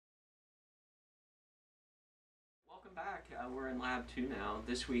Welcome back. We're in Lab 2 now.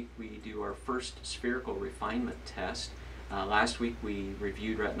 This week we do our first spherical refinement test. Last week we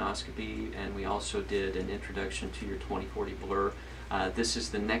reviewed retinoscopy and we also did an introduction to your 20/40 blur. This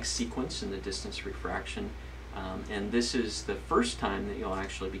is the next sequence in the distance refraction, and this is the first time that you'll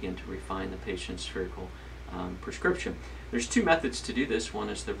actually begin to refine the patient's spherical prescription. There's two methods to do this. One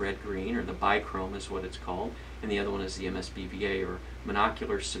is the red-green, or the Bichrome is what it's called, and the other one is the MSBVA, or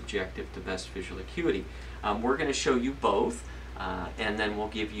Monocular Subjective to Best Visual Acuity. We're going to show you both, and then we'll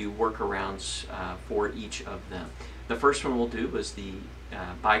give you workarounds for each of them. The first one we'll do is the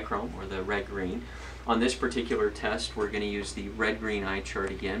Bichrome, or the red-green. On this particular test, we're going to use the red-green eye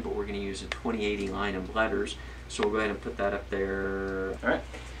chart again, but we're going to use a 20/80 line of letters. So we'll go ahead and put that up there. All right.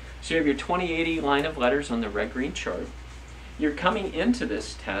 So you have your 20/80 line of letters on the red-green chart. You're coming into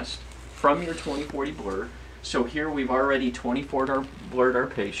this test from your 20/40 blur. So here we've already 24 blurred our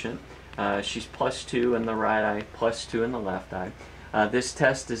patient. She's +2 in the right eye, +2 in the left eye. This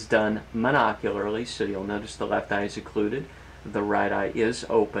test is done monocularly, so you'll notice the left eye is occluded, the right eye is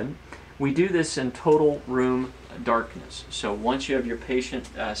open. We do this in total room darkness. So once you have your patient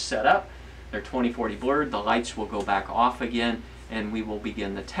set up, they're 20/40 blurred, the lights will go back off again, and we will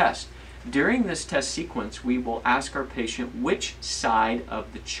begin the test. During this test sequence, we will ask our patient which side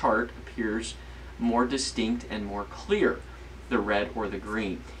of the chart appears more distinct and more clear, the red or the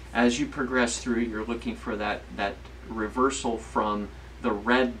green. As you progress through, you're looking for that reversal from the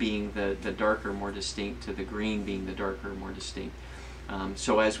red being the darker, more distinct, to the green being the darker, more distinct.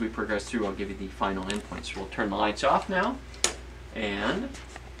 So as we progress through, I'll give you the final endpoints. We'll turn the lights off now. And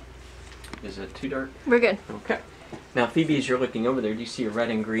is it too dark? We're good. Okay. Now, Phoebe, as you're looking over there, do you see a red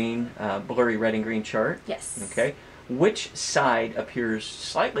and green, blurry red and green chart? Yes. Okay. Which side appears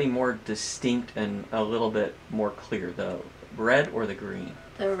slightly more distinct and a little bit more clear, the red or the green?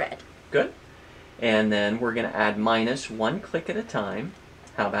 The red. Good. And then we're going to add -1 click at a time.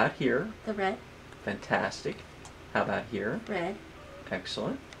 How about here? The red. Fantastic. How about here? Red.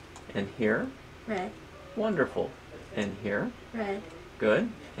 Excellent. And here? Red. Wonderful. And here? Red. Good.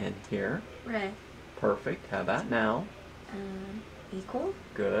 And here? Red. Perfect. How about now? Equal.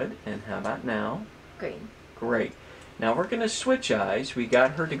 Good. And how about now? Green. Great. Now we're going to switch eyes. We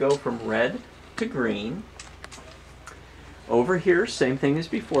got her to go from red to green. Over here, same thing as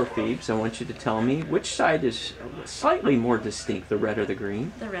before, Phoebe. So I want you to tell me which side is slightly more distinct, the red or the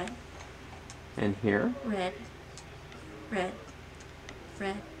green. The red. And here? Red. Red.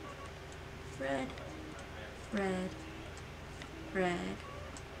 Red. Red. Red. Red.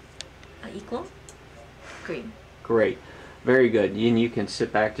 Equal. Green. Great. Very good. And you can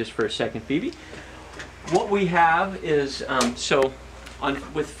sit back just for a second, Phoebe. What we have is,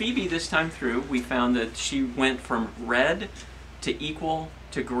 with Phoebe this time through, we found that she went from red to equal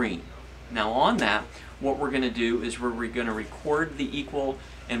to green. Now on that, what we're going to do is we're going to record the equal,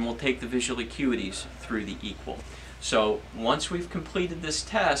 and we'll take the visual acuities through the equal. So once we've completed this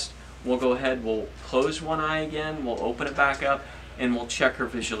test, we'll go ahead, we'll close one eye again, we'll open it back up, and we'll check her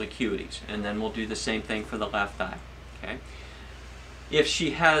visual acuities. And then we'll do the same thing for the left eye. Okay? If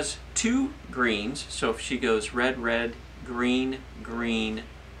she has two greens, so if she goes red, red, green, green,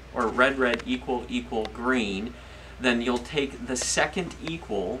 or red, red, equal, equal, green, then you'll take the second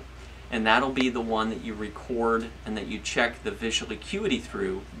equal, and that'll be the one that you record and that you check the visual acuity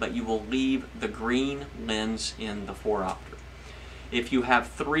through, but you will leave the green lens in the phoropter. If you have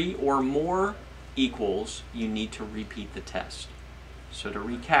 3 or more equals, you need to repeat the test. So to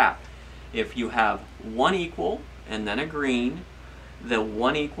recap, if you have 1 equal and then a green, the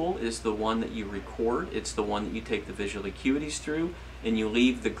 1 equal is the one that you record. It's the one that you take the visual acuities through, and you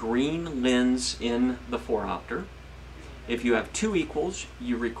leave the green lens in the phoropter. If you have 2 equals,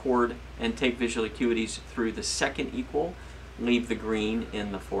 you record and take visual acuities through the second equal, leave the green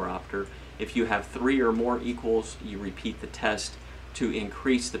in the phoropter. If you have 3 or more equals, you repeat the test to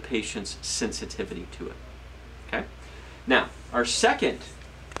increase the patient's sensitivity to it. Okay? Now, our second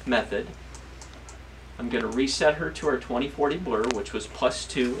method, I'm going to reset her to our 20/40 blur, which was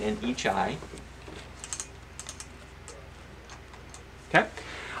 +2 in each eye. Okay?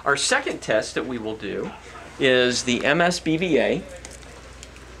 Our second test that we will do is the MSBVA,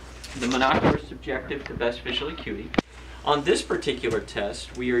 the Monocular Subjective to Best Visual Acuity. On this particular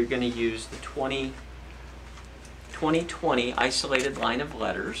test, we are going to use the 20/20 isolated line of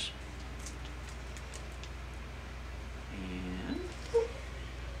letters.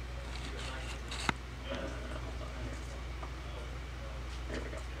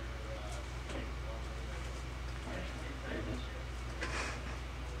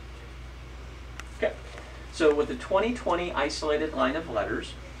 So with the 20/20 isolated line of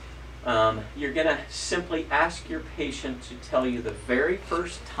letters, You're going to simply ask your patient to tell you the very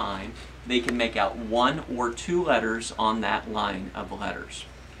first time they can make out 1 or 2 letters on that line of letters.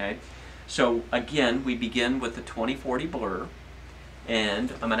 Okay? So again, we begin with the 20/40 blur,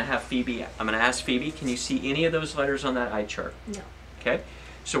 and I'm going to ask Phoebe, can you see any of those letters on that eye chart? No. Okay?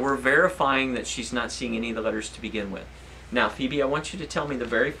 So we're verifying that she's not seeing any of the letters to begin with. Now, Phoebe, I want you to tell me the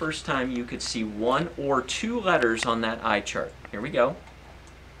very first time you could see 1 or 2 letters on that eye chart. Here we go.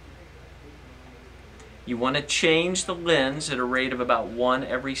 You want to change the lens at a rate of about 1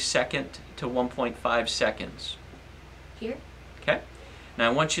 every second to 1.5 seconds. Here? Okay? Now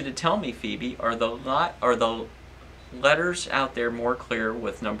I want you to tell me, Phoebe, are the letters out there more clear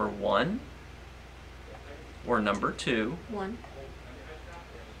with number 1 or number 2? 1.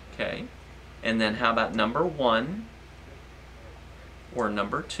 Okay. And then how about number 1 or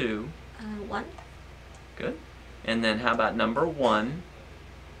number 2? 1. Good. And then how about number 1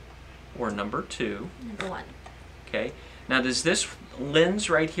 or number 2? Number 1. Okay. Now does this lens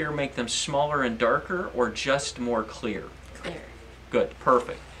right here make them smaller and darker or just more clear? Clear. Good.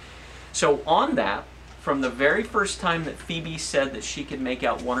 Perfect. So on that, from the very first time that Phoebe said that she could make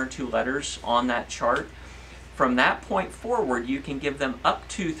out 1 or 2 letters on that chart, from that point forward you can give them up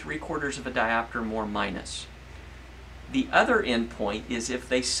to 3/4 of a diopter more minus. The other endpoint is if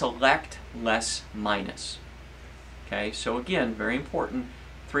they select less minus. Okay, so again, very important,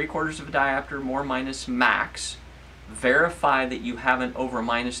 3/4 of a diopter more minus max. Verify that you haven't over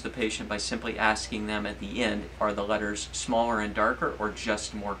minus the patient by simply asking them at the end, are the letters smaller and darker or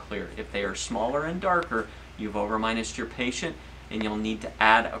just more clear? If they are smaller and darker, you've over minused your patient and you'll need to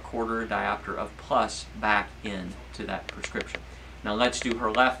add 1/4 diopter of plus back in to that prescription. Now let's do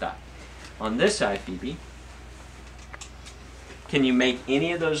her left eye. On this side, Phoebe, can you make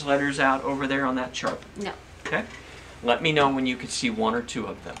any of those letters out over there on that chart? No. Okay. Let me know when you could see 1 or 2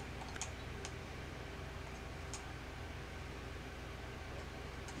 of them.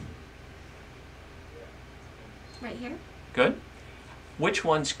 Right here? Good. Which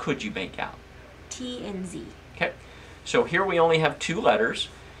ones could you make out? T and Z. Okay. So here we only have 2 letters.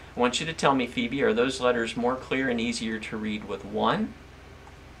 I want you to tell me, Phoebe, are those letters more clear and easier to read with 1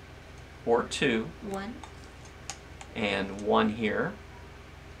 or 2? 1. And 1 here,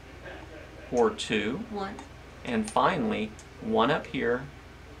 or 2. 1. And finally, 1 up here,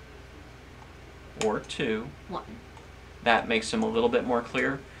 or 2. 1. That makes them a little bit more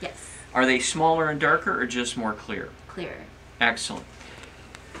clear? Yes. Are they smaller and darker or just more clear? Clearer. Excellent.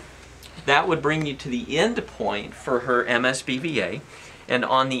 That would bring you to the end point for her MSBVA. And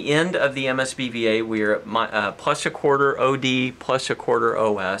on the end of the MSBVA, we are at plus 1/4 OD, plus 1/4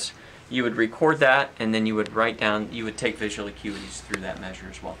 OS. You would record that, and then you would write down, you would take visual acuities through that measure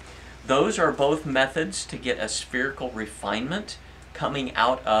as well. Those are both methods to get a spherical refinement coming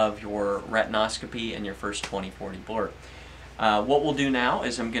out of your retinoscopy and your first 20/40 blur. What we'll do now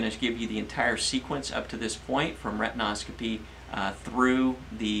is I'm going to give you the entire sequence up to this point from retinoscopy through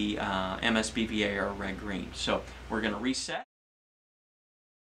the MSBVA or red-green. So we're going to reset.